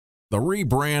The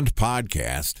Rebrand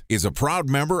podcast is a proud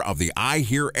member of the I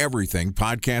Hear Everything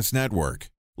podcast network.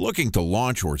 Looking to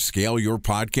launch or scale your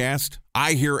podcast?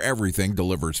 I Hear Everything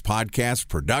delivers podcast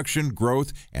production,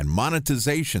 growth, and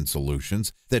monetization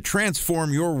solutions that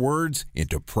transform your words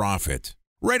into profit.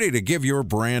 Ready to give your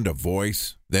brand a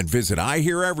voice? Then visit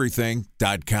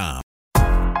iheareverything.com.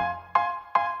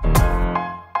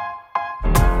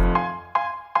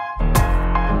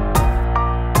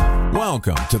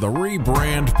 Welcome to the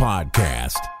Rebrand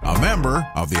Podcast, a member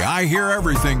of the I Hear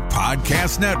Everything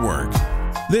Podcast Network.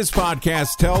 This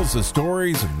podcast tells the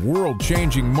stories of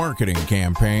world-changing marketing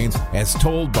campaigns as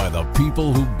told by the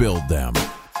people who build them.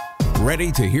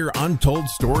 Ready to hear untold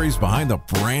stories behind the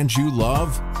brands you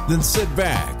love? Then sit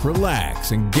back,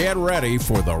 relax, and get ready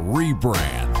for the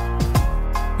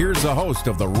rebrand. Here's the host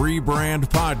of the Rebrand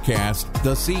Podcast,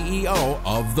 the CEO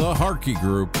of the Harkey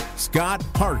Group, Scott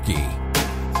Harkey.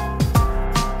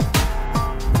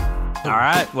 All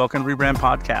right, welcome to Rebrand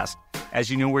Podcast.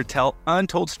 As you know, we tell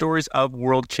untold stories of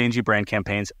world-changing brand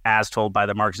campaigns as told by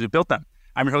the marketers who built them.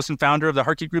 I'm your host and founder of the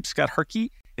Harkey Group, Scott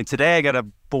Harkey, and today I got a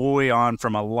boy on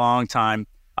from a long time.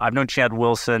 I've known Chad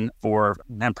Wilson for,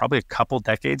 probably a couple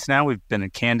decades now. We've been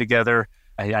in Cannes together.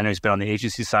 I know he's been on the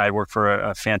agency side, worked for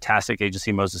a fantastic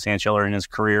agency, Moses Anscheller, in his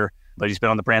career, but he's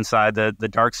been on the brand side, the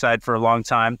dark side for a long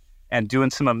time, and doing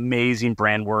some amazing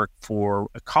brand work for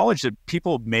a college that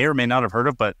people may or may not have heard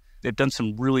of, but they've done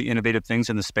some really innovative things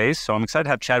in the space. So I'm excited to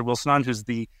have Chad Wilson on, who's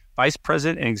the Vice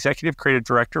President and Executive Creative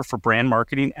Director for Brand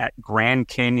Marketing at Grand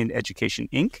Canyon Education,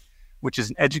 Inc., which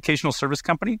is an educational service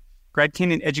company. Grand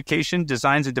Canyon Education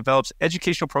designs and develops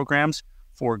educational programs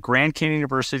for Grand Canyon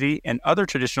University and other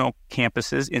traditional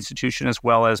campuses, institution, as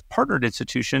well as partnered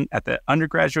institution at the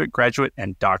undergraduate, graduate,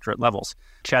 and doctorate levels.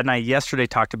 Chad and I yesterday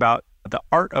talked about the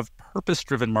art of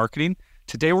purpose-driven marketing.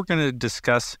 Today, we're going to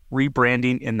discuss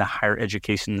rebranding in the higher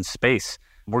education space.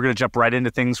 We're going to jump right into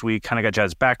things. We kind of got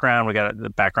Chad's background. We got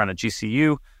the background at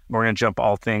GCU. We're going to jump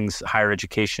all things higher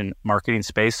education marketing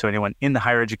space. So anyone in the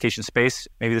higher education space,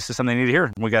 maybe this is something they need to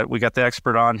hear. We got the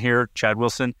expert on here, Chad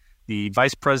Wilson, the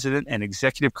Vice President and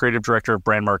Executive Creative Director of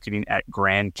Brand Marketing at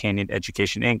Grand Canyon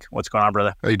Education, Inc. What's going on,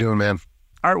 brother? How you doing, man?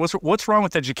 All right, what's wrong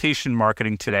with education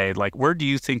marketing today? Like, where do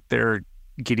you think they're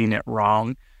getting it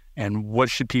wrong? And what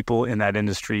should people in that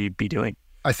industry be doing?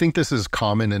 I think this is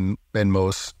common in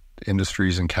most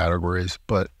industries and categories,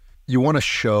 but you want to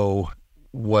show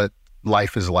what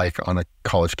life is like on a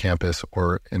college campus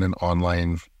or in an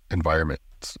online environment.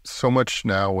 So much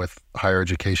now with higher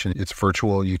education, it's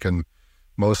virtual.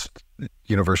 Most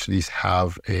universities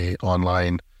have a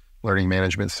online learning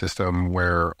management system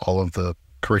where all of the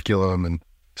curriculum and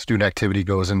student activity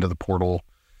goes into the portal.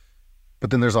 But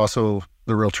then there's also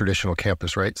the real traditional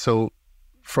campus, right? So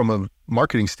from a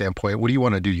marketing standpoint, what do you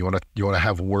want to do? You want to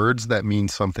have words that mean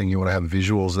something. You want to have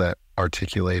visuals that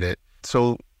articulate it.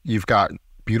 So you've got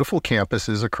beautiful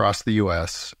campuses across the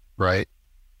U.S., right?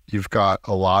 You've got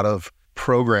a lot of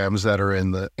programs that are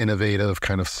in the innovative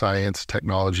kind of science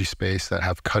technology space that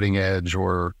have cutting edge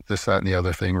or this, that, and the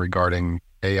other thing regarding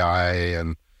AI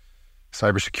and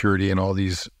cybersecurity and all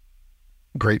these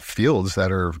great fields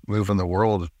that are moving the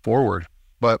world forward.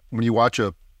 But when you watch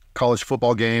a college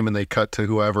football game and they cut to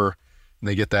whoever and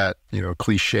they get that,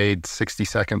 cliched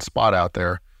 60-second spot out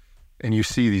there and you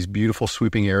see these beautiful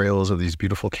sweeping aerials of these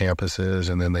beautiful campuses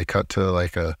and then they cut to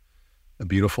like a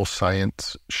beautiful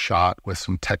science shot with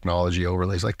some technology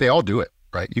overlays. Like they all do it,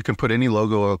 right? You can put any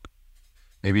logo,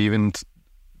 maybe even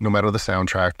no matter the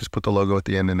soundtrack, just put the logo at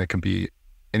the end and it can be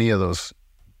any of those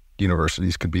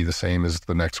universities could be the same as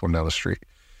the next one down the street.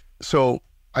 So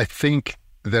I think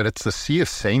that it's the sea of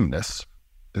sameness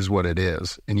is what it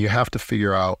is. And you have to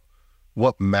figure out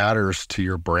what matters to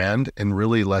your brand and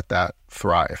really let that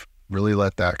thrive, really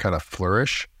let that kind of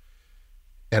flourish.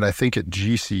 And I think at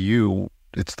GCU,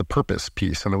 it's the purpose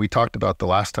piece. I mean, we talked about the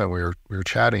last time we were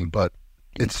chatting, but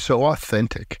it's so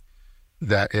authentic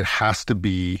that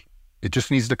it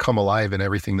just needs to come alive in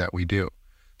everything that we do.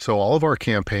 So all of our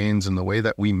campaigns and the way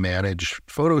that we manage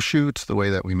photo shoots, the way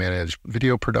that we manage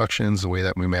video productions, the way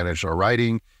that we manage our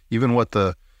writing, even what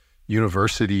the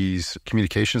university's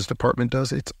communications department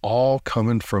does, it's all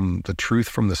coming from the truth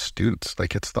from the students.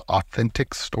 Like it's the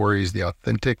authentic stories, the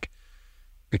authentic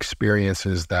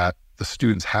experiences that the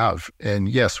students have. And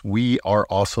yes, we are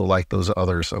also like those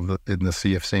others in the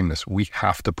sea of sameness. We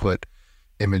have to put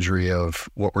imagery of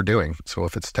what we're doing. So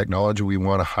if it's technology, we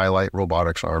want to highlight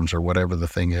robotics arms or whatever the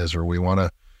thing is, or we want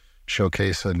to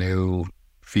showcase a new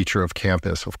feature of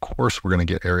campus. Of course, we're going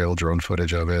to get aerial drone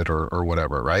footage of it or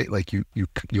whatever, right? Like you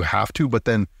have to, but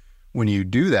then when you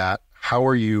do that, how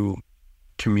are you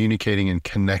communicating and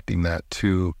connecting that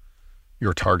to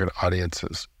your target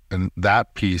audiences. And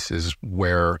that piece is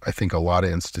where I think a lot of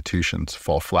institutions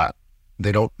fall flat.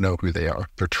 They don't know who they are.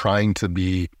 They're trying to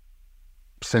be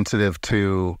sensitive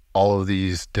to all of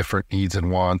these different needs and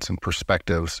wants and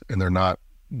perspectives, and they're not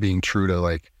being true to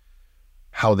like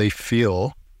how they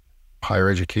feel higher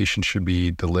education should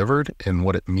be delivered and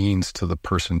what it means to the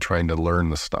person trying to learn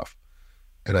the stuff.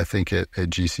 And I think at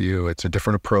GCU, it's a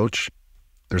different approach.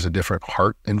 There's a different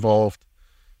heart involved,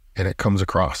 and it comes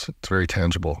across. It's very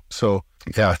tangible. So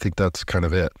yeah, I think that's kind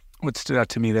of it. What stood out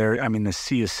to me there, I mean, the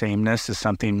sea of sameness is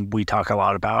something we talk a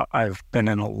lot about. I've been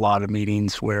in a lot of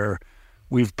meetings where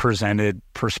we've presented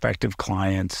prospective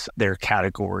clients their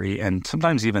category and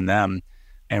sometimes even them,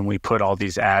 and we put all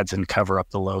these ads and cover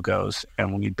up the logos,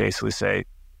 and we basically say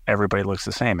everybody looks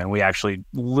the same. And we actually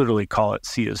literally call it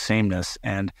sea of sameness.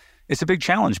 And it's a big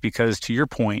challenge because, to your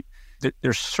point,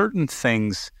 there's certain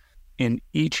things in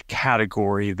each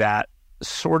category that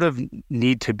sort of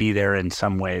need to be there in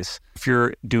some ways. If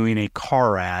you're doing a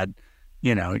car ad,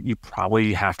 you know, you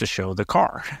probably have to show the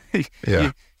car.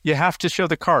 Yeah. You have to show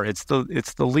the car. It's the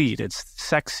lead. It's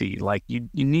sexy. Like you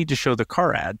need to show the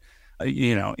car ad,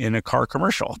 you know, in a car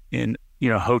commercial. In, you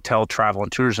know, hotel, travel,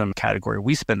 and tourism category,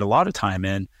 we spend a lot of time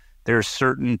in. There's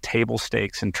certain table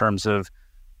stakes in terms of,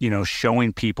 you know,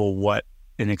 showing people what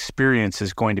an experience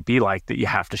is going to be like that you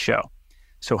have to show.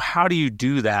 So how do you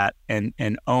do that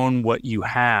and own what you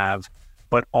have,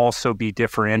 but also be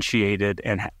differentiated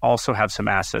and also have some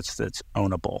assets that's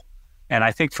ownable? And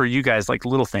I think for you guys, like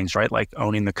little things, right? Like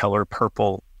owning the color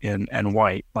purple and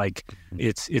white, like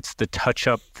it's the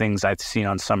touch-up things I've seen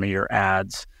on some of your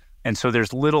ads. And so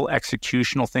there's little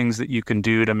executional things that you can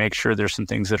do to make sure there's some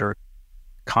things that are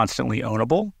constantly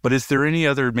ownable. But is there any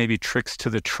other maybe tricks to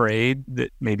the trade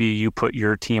that maybe you put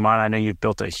your team on? I know you've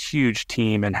built a huge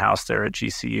team in-house there at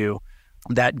GCU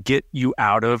that get you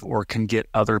out of or can get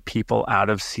other people out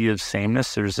of sea of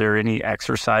sameness. Is there any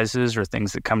exercises or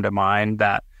things that come to mind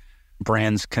that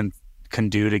brands can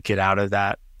do to get out of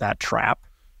that trap?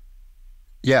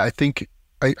 Yeah, I think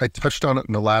I touched on it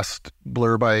in the last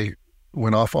blurb I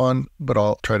went off on, but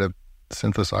I'll try to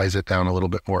synthesize it down a little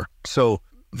bit more. So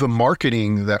the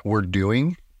marketing that we're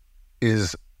doing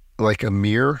is like a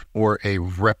mirror or a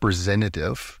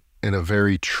representative in a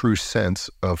very true sense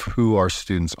of who our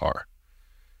students are.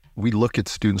 We look at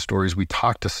student stories. We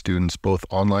talk to students both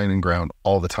online and ground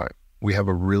all the time. We have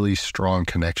a really strong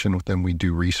connection with them. We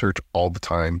do research all the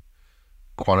time,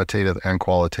 quantitative and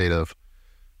qualitative.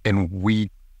 And we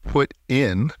put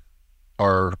in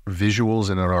our visuals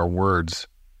and in our words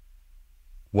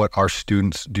what our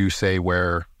students do, say,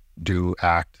 wear, do,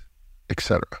 act,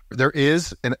 etc. There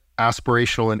is an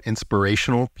aspirational and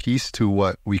inspirational piece to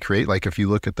what we create. Like if you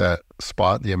look at that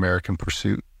spot, the American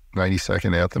Pursuit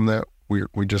 90-second anthem that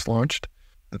we just launched,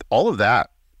 all of that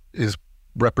is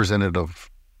representative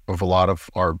of a lot of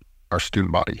our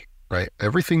student body, right?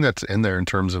 Everything that's in there in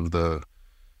terms of the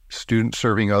student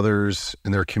serving others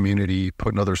in their community,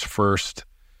 putting others first,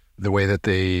 the way that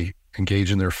they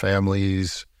engage in their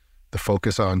families, the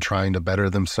focus on trying to better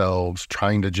themselves,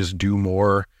 trying to just do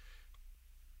more.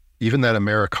 Even that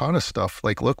Americana stuff,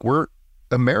 like, look,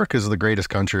 America's the greatest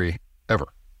country ever.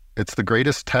 It's the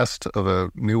greatest test of a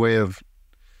new way of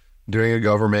doing a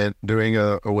government, doing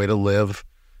a way to live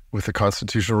with a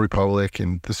constitutional republic.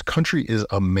 And this country is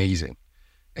amazing.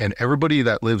 And everybody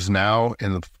that lives now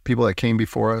and the people that came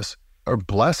before us are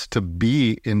blessed to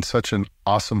be in such an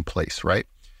awesome place, right?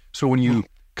 So when you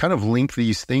kind of link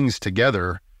these things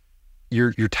together,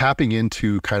 you're tapping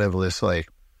into kind of this like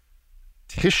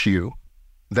tissue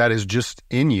that is just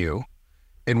in you.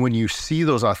 And when you see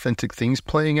those authentic things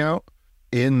playing out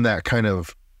in that kind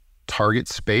of target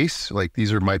space, like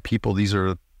these are my people, these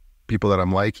are people that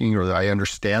I'm liking, or that I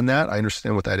understand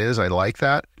what that is, I like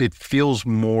that. It feels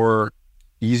more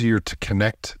easier to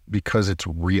connect because it's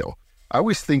real. I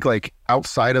always think like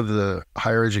outside of the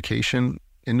higher education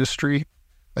industry,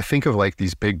 I think of like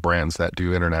these big brands that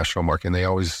do international marketing. They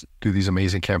always do these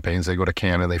amazing campaigns. They go to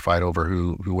Cannes and they fight over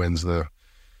who wins the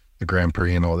Grand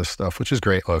Prix and all this stuff, which is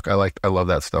great. Look, I love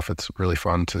that stuff. It's really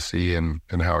fun to see and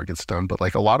how it gets done. But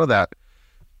like a lot of that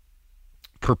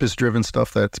purpose-driven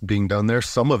stuff that's being done there,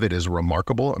 some of it is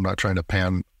remarkable. I'm not trying to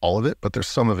pan all of it, but there's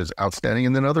some of it's outstanding.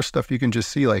 And then other stuff you can just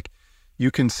see, like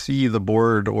you can see the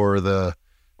board or the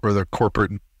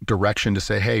corporate direction to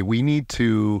say, hey, we need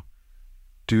to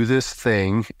do this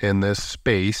thing in this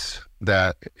space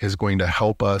that is going to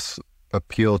help us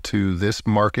appeal to this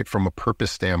market from a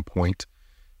purpose standpoint.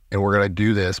 And we're going to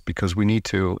do this because we need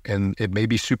to. And it may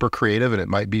be super creative and it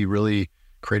might be really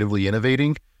creatively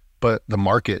innovating, but the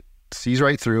market sees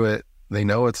right through it. They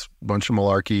know it's a bunch of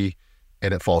malarkey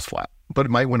and it falls flat, but it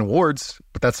might win awards,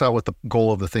 but that's not what the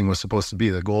goal of the thing was supposed to be.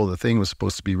 The goal of the thing was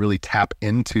supposed to be really tap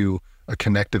into a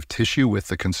connective tissue with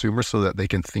the consumer so that they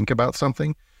can think about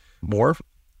something more.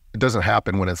 It doesn't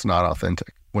happen when it's not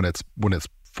authentic, when it's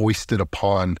foisted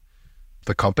upon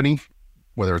the company,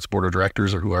 whether it's board of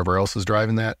directors or whoever else is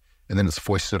driving that, and then it's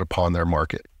foisted upon their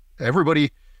market.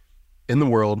 Everybody in the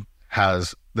world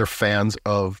they're fans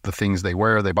of the things they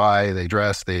wear, they buy, they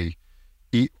dress, they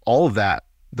eat, all of that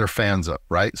they're fans of,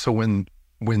 right? So when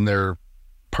they're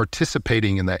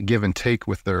participating in that give and take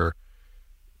with their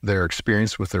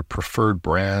experience with their preferred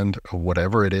brand or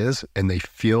whatever it is, and they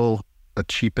feel a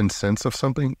cheapened sense of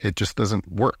something, it just doesn't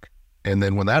work. And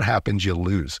then when that happens, you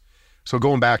lose. So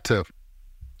going back to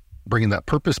bringing that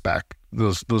purpose back,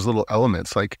 those little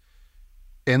elements, like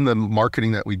in the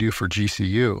marketing that we do for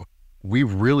GCU, we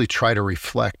really try to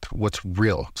reflect what's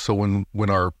real. So when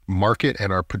our market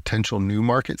and our potential new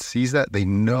market sees that, they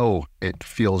know it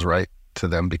feels right to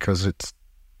them because it's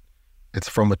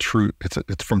from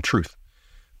truth.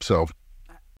 So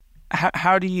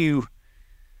how do you,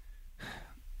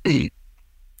 and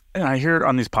I hear it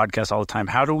on these podcasts all the time,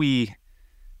 how do we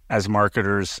as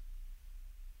marketers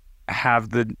have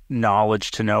the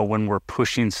knowledge to know when we're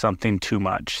pushing something too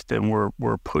much, then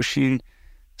we're pushing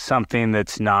something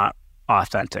that's not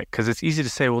authentic? Because it's easy to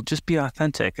say, well, just be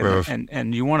authentic,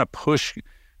 and you want to push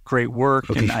great work,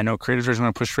 and I know creators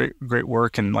want to push great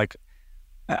work, and like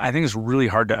I think it's really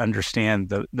hard to understand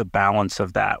the balance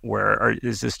of that. Or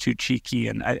is this too cheeky?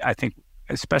 And I think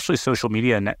especially social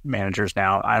media managers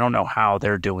now, I don't know how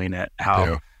they're doing it,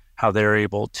 how they're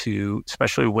able to,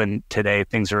 especially when today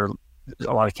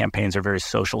a lot of campaigns are very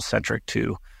social centric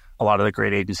too. A lot of the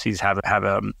great agencies have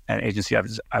an agency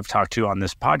I've talked to on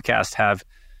this podcast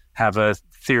have a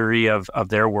theory of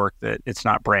their work that it's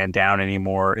not brand down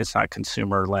anymore. It's not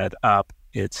consumer led up.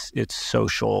 It's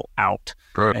social out.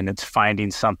 Right. And it's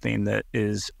finding something that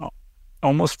is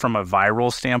almost from a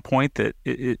viral standpoint that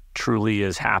it truly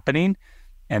is happening.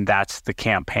 And that's the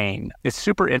campaign. It's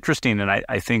super interesting. And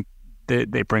I think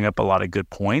that they bring up a lot of good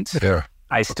points. Yeah.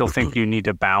 I still think you need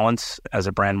to balance as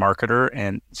a brand marketer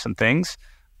and some things,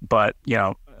 but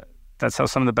that's how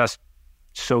some of the best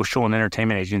social and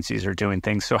entertainment agencies are doing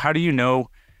things. So how do you know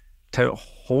to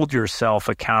hold yourself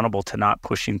accountable to not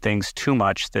pushing things too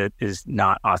much that is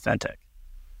not authentic?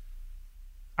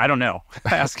 I don't know.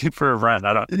 Asking for a friend.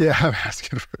 Yeah, I'm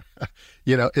asking for,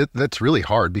 that's really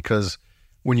hard because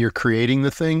when you're creating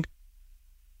the thing,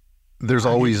 there's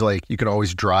always you can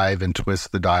always drive and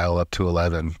twist the dial up to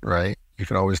 11, right? You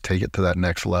can always take it to that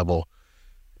next level.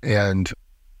 And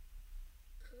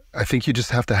I think you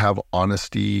just have to have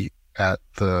honesty at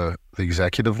the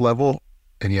executive level,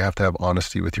 and you have to have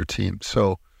honesty with your team.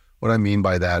 So what I mean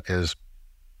by that is,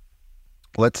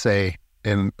 let's say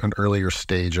in an earlier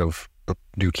stage of a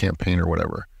new campaign or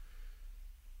whatever,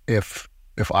 if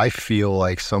I feel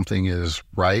like something is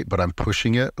right, but I'm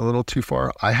pushing it a little too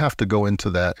far, I have to go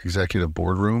into that executive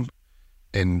boardroom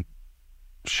and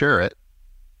share it.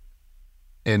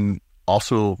 And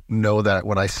also know that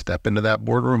when I step into that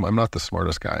boardroom, I'm not the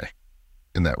smartest guy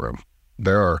in that room.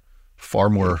 There are far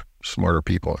more smarter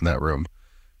people in that room.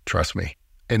 Trust me.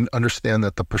 And understand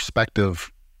that the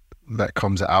perspective that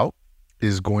comes out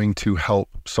is going to help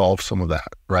solve some of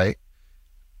that, right?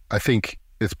 I think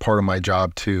it's part of my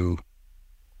job to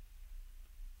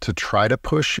try to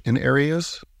push in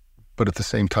areas, but at the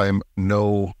same time,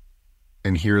 know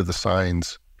and hear the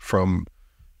signs from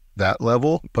that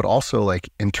level, but also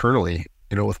internally,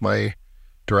 with my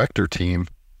director team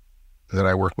that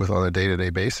I work with on a day-to-day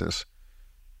basis.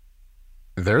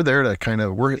 They're there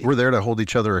to we're there to hold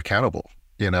each other accountable,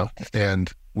 and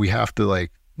we have to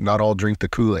not all drink the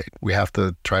Kool-Aid. We have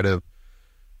to try to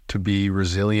be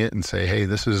resilient and say, hey,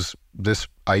 this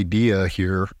idea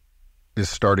here is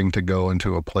starting to go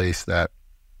into a place that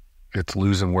it's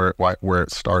losing where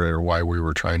it started or why we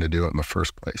were trying to do it in the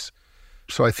first place.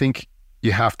 So I think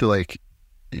you have to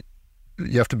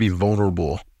be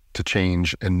vulnerable to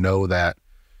change and know that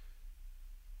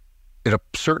at a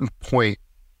certain point,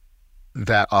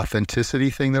 that authenticity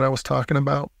thing that I was talking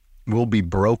about will be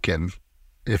broken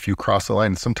if you cross the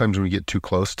line. Sometimes when we get too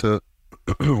close to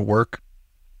work,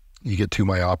 you get too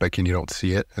myopic and you don't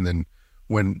see it. And then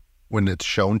when it's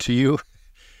shown to you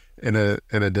in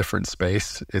a different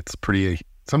space, it's pretty,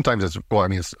 sometimes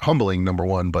it's humbling, number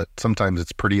one, but sometimes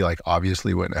it's pretty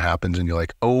obviously when it happens and you're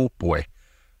like, oh boy,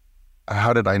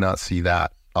 how did I not see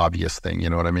that obvious thing? You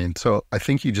know what I mean? So I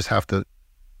think you just have to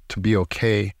be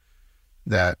okay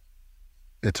that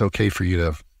it's okay for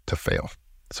you to fail.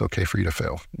 It's okay for you to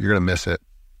fail. You're going to miss it.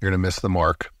 You're going to miss the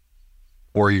mark,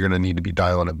 or you're going to need to be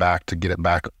dialing it back to get it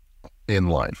back in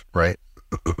line, right?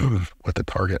 with the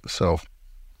target. So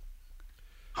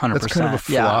 100%. that's kind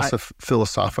of a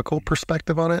philosophical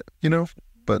perspective on it,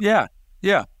 but yeah.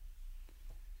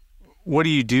 What do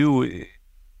you do?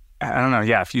 I don't know.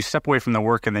 Yeah. If you step away from the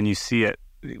work and then you see it,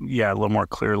 a little more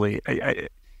clearly,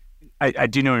 I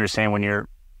do know what you're saying when you're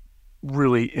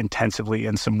really intensively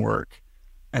in some work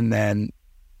and then,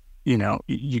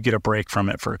 you get a break from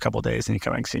it for a couple of days and you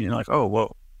come back and see, you're like, oh,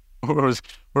 whoa, where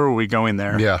were we going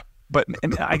there? Yeah. But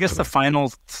I guess the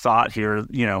final thought here,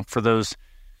 for those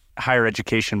higher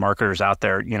education marketers out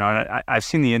there, and I've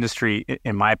seen the industry,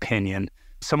 in my opinion,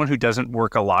 someone who doesn't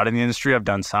work a lot in the industry. I've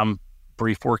done some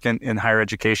brief work in higher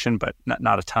education, but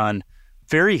not a ton.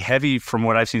 Very heavy from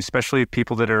what I've seen, especially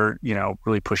people that are,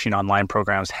 really pushing online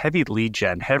programs, heavy lead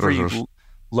gen, heavy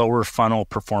lower funnel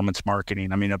performance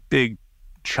marketing. I mean, a big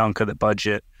chunk of the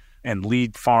budget and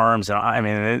lead farms. And I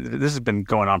mean, this has been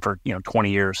going on for,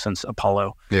 20 years since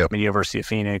Apollo, University of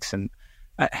Phoenix. And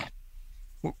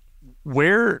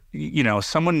where,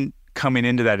 someone coming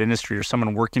into that industry or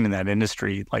someone working in that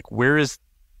industry, like where is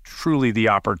truly the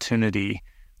opportunity?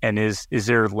 And is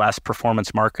there less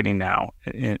performance marketing now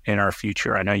in our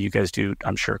future? I know you guys do,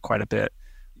 I'm sure, quite a bit.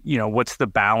 What's the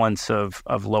balance of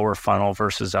lower funnel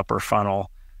versus upper funnel?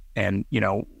 And,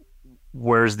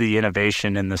 where's the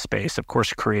innovation in the space? Of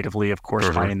course, creatively, of course,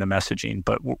 finding the messaging,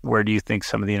 but where do you think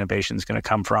some of the innovation is going to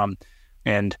come from?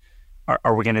 And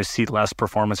are we going to see less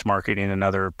performance marketing and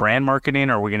other brand marketing?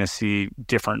 Are we going to see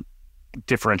different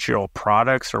differential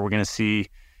products? Are we going to see,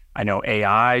 I know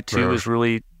AI too is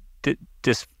really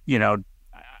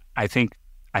I think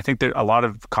that a lot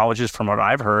of colleges, from what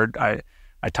I've heard, I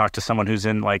talked to someone who's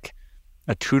in like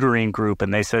a tutoring group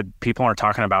and they said people aren't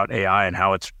talking about AI and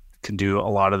how it can do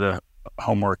a lot of the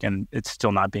homework and it's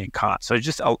still not being caught. So it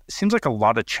just seems like a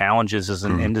lot of challenges as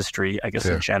an industry, I guess,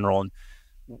 in general. And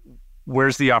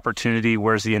where's the opportunity?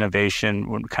 Where's the innovation?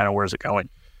 Where's it going?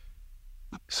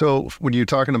 So when you're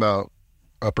talking about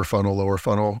upper funnel, lower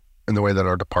funnel, and the way that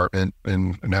our department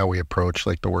and how we approach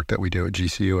like the work that we do at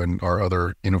GCU and our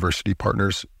other university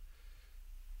partners,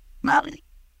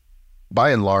 by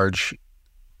and large,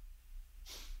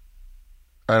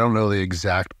 I don't know the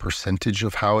exact percentage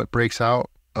of how it breaks out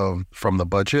from the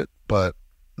budget, but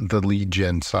the lead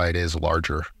gen side is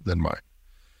larger than mine.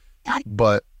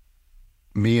 But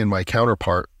me and my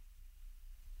counterpart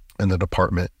in the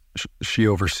department, she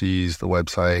oversees the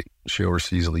website, she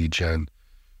oversees lead gen,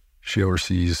 she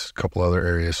oversees a couple other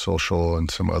areas, social and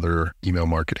some other email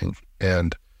marketing.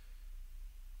 And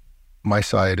my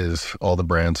side is all the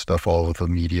brand stuff, all of the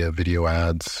media, video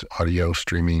ads, audio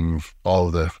streaming,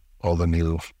 all the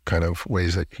new kind of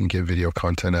ways that you can get video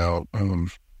content out.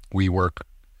 We work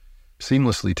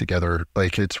seamlessly together.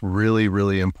 Like it's really,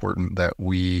 really important that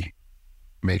we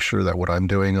make sure that what I'm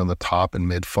doing on the top and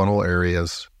mid funnel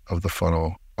areas of the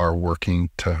funnel are working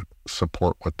to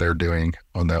support what they're doing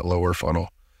on that lower funnel.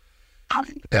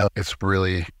 Yeah, it's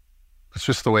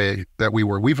just the way that we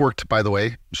work. We've worked, by the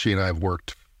way, she and I have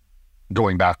worked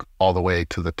going back all the way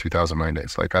to the 2009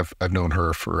 days. Like I've known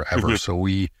her forever. So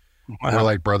we're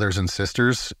like brothers and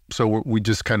sisters. So we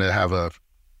just kind of have a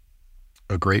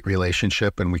great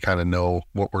relationship, and we kind of know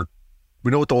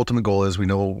we know what the ultimate goal is. We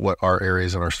know what our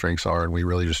areas and our strengths are, and we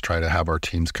really just try to have our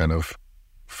teams kind of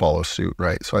follow suit,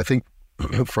 right? So I think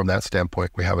from that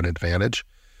standpoint, we have an advantage.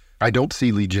 I don't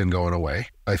see lead gen going away.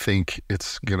 I think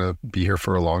it's going to be here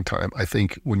for a long time. I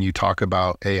think when you talk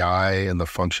about AI and the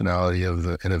functionality of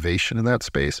the innovation in that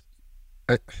space,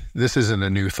 this isn't a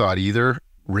new thought either,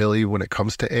 really, when it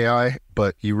comes to AI,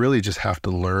 but you really just have to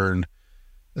learn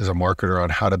as a marketer on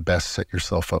how to best set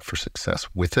yourself up for success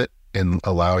with it and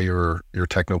allow your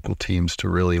technical teams to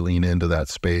really lean into that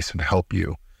space and help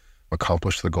you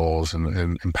accomplish the goals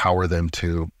and empower them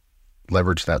to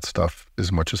leverage that stuff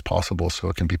as much as possible so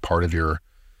it can be part of your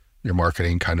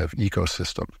marketing kind of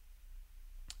ecosystem.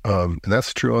 And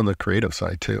that's true on the creative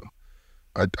side too.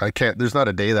 There's not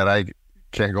a day that I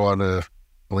can't go on to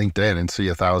LinkedIn and see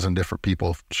 1,000 different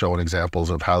people showing examples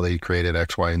of how they created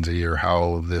X, Y, and Z, or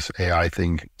how this AI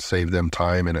thing saved them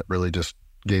time and it really just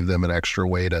gave them an extra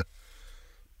way to,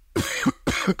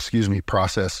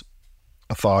 process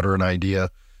a thought or an idea.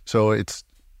 So it's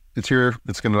here.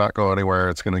 It's going to not go anywhere.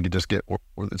 It's going to it's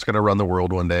going to run the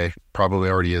world one day. Probably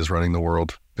already is running the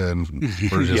world. And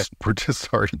we're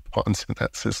just already pawns in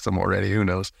that system already. Who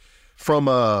knows? From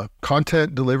a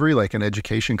content delivery, like an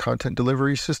education content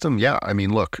delivery system, yeah. I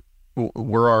mean, look,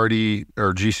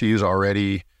 GCU is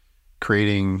already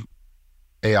creating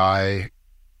AI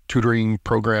tutoring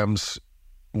programs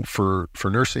for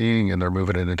nursing, and they're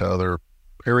moving it into other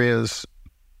areas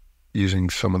using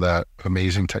some of that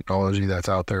amazing technology that's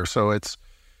out there. So it's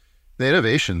the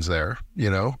innovation's there,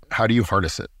 how do you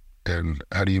harness it and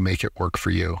how do you make it work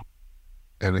for you?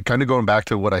 And it kind of going back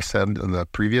to what I said in the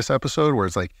previous episode, where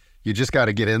it's like, you just got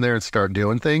to get in there and start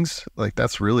doing things. Like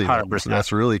that's really 100%.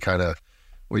 That's really kind of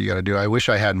what you got to do. I wish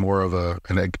I had more of a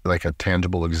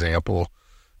tangible example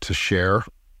to share,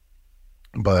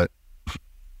 but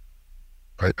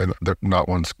not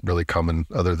one's really coming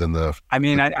other than the. I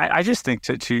mean, I just think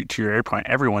to your point,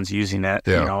 everyone's using it.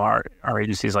 Yeah. Our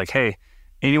agency is like, hey,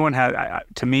 anyone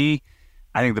to me,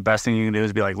 I think the best thing you can do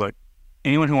is be like, look,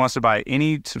 anyone who wants to buy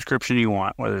any subscription you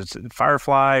want, whether it's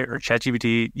Firefly or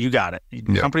ChatGPT, you got it.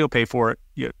 The company will pay for it.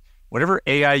 Whatever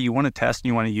AI you want to test and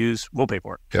you want to use, we'll pay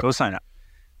for it. Yep. Go sign up.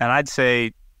 And I'd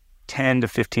say 10 to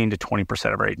 15 to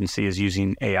 20% of our agency is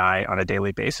using AI on a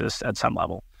daily basis at some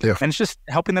level. Yeah. And it's just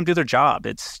helping them do their job.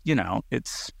 It's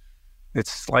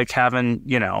like having,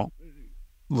 a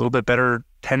little bit better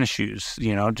tennis shoes,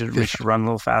 to run a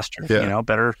little faster,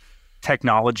 better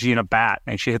technology in a bat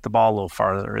makes you hit the ball a little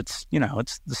farther. It's the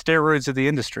steroids of the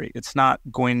industry. It's not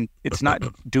doing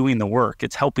the work.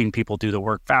 It's helping people do the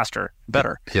work faster,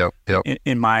 better. Yep.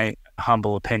 In my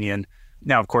humble opinion.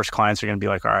 Now, of course, clients are going to be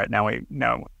like, all right, now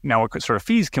what sort of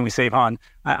fees can we save on?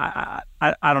 I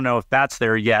don't know if that's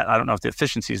there yet. I don't know if the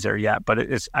efficiency is there yet, but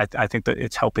I think that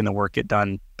it's helping the work get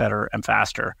done better and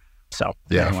faster. So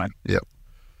anyway. Yep.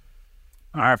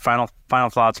 All right, final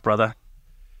thoughts, brother.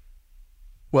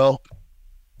 Well,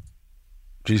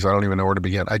 geez, I don't even know where to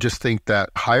begin. I just think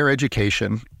that higher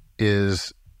education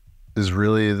is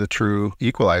really the true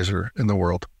equalizer in the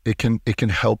world. It can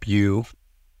help you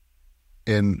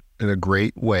in a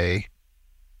great way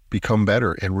become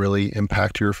better and really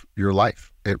impact your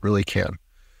life. It really can.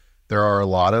 There are a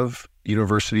lot of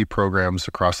university programs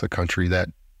across the country that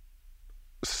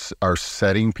are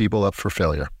setting people up for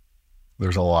failure.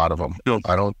 There's a lot of them.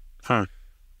 I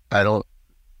don't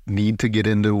need to get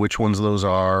into which ones those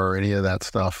are or any of that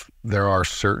stuff. There are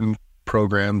certain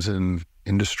programs and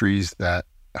industries that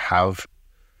have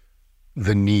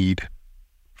the need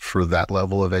for that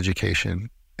level of education,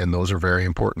 and those are very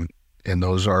important, and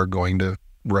those are going to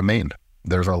remain.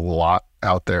 There's a lot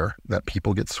out there that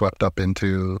people get swept up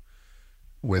into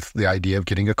with the idea of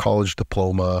getting a college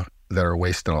diploma that are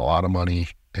wasting a lot of money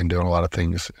and doing a lot of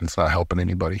things, and it's not helping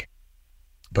anybody.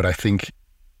 But I think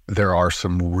there are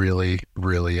some really,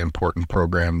 really important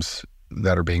programs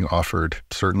that are being offered.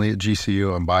 Certainly at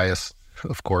GCU, I'm biased,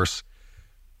 of course,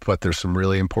 but there's some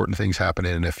really important things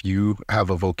happening. And if you have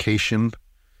a vocation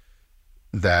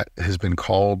that has been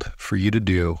called for you to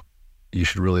do, you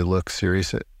should really look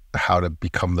serious at how to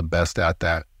become the best at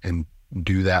that and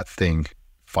do that thing.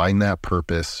 Find that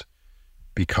purpose,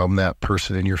 become that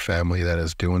person in your family that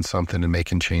is doing something and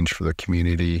making change for the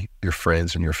community, your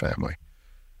friends, and your family.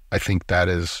 I think that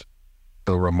is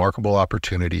a remarkable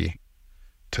opportunity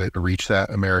to reach that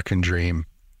American dream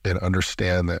and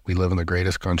understand that we live in the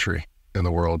greatest country in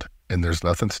the world, and there's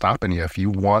nothing stopping you. If you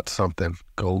want something,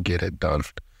 go get it done.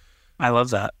 I love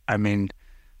that. I mean,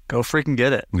 go freaking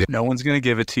get it. Yep. No one's going to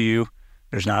give it to you.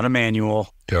 There's not a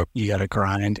manual. Yep. You got to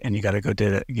grind and you got to go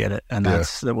get it. And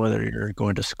that's whether you're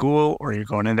going to school or you're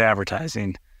going into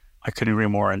advertising. I couldn't agree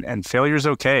more. And failure's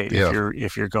okay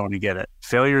if you're going to get it.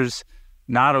 Failure's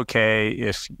not okay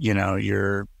if,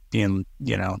 you're being,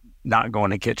 not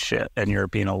going to get shit and you're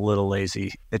being a little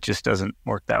lazy. It just doesn't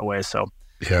work that way. So,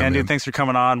 Andy, thanks for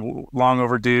coming on. Long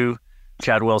overdue.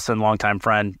 Chad Wilson, longtime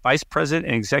friend, Vice President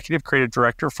and Executive Creative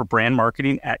Director for Brand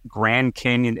Marketing at Grand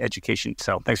Canyon Education.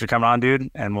 So thanks for coming on,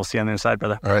 dude, and we'll see you on the other side,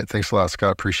 brother. All right. Thanks a lot,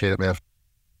 Scott. Appreciate it, man. If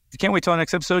you can't wait till the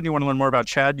next episode and you want to learn more about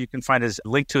Chad, you can find his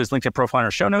link to his LinkedIn profile in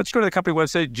our show notes. Go to the company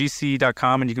website,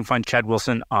 gc.com, and you can find Chad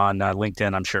Wilson on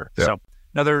LinkedIn, I'm sure. Yeah. So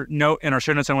another note in our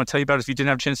show notes I want to tell you about if you didn't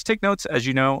have a chance to take notes, as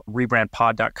you know,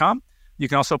 rebrandpod.com. You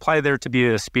can also apply there to be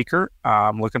a speaker.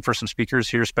 I'm looking for some speakers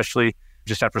here, especially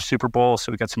just after Super Bowl.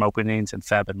 So we got some openings in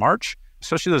Feb and March,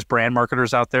 especially those brand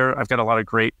marketers out there. I've got a lot of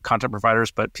great content providers,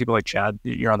 but people like Chad,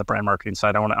 you're on the brand marketing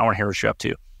side. I want to hear what you're up to.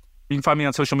 You can find me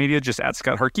on social media, just at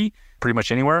Scott Herkey, pretty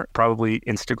much anywhere, probably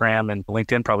Instagram and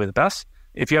LinkedIn, probably the best.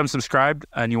 If you haven't subscribed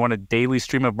and you want a daily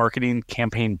stream of marketing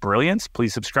campaign brilliance,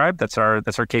 please subscribe. That's our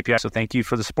KPI. So thank you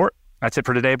for the support. That's it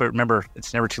for today. But remember,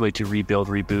 it's never too late to rebuild,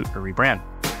 reboot, or rebrand.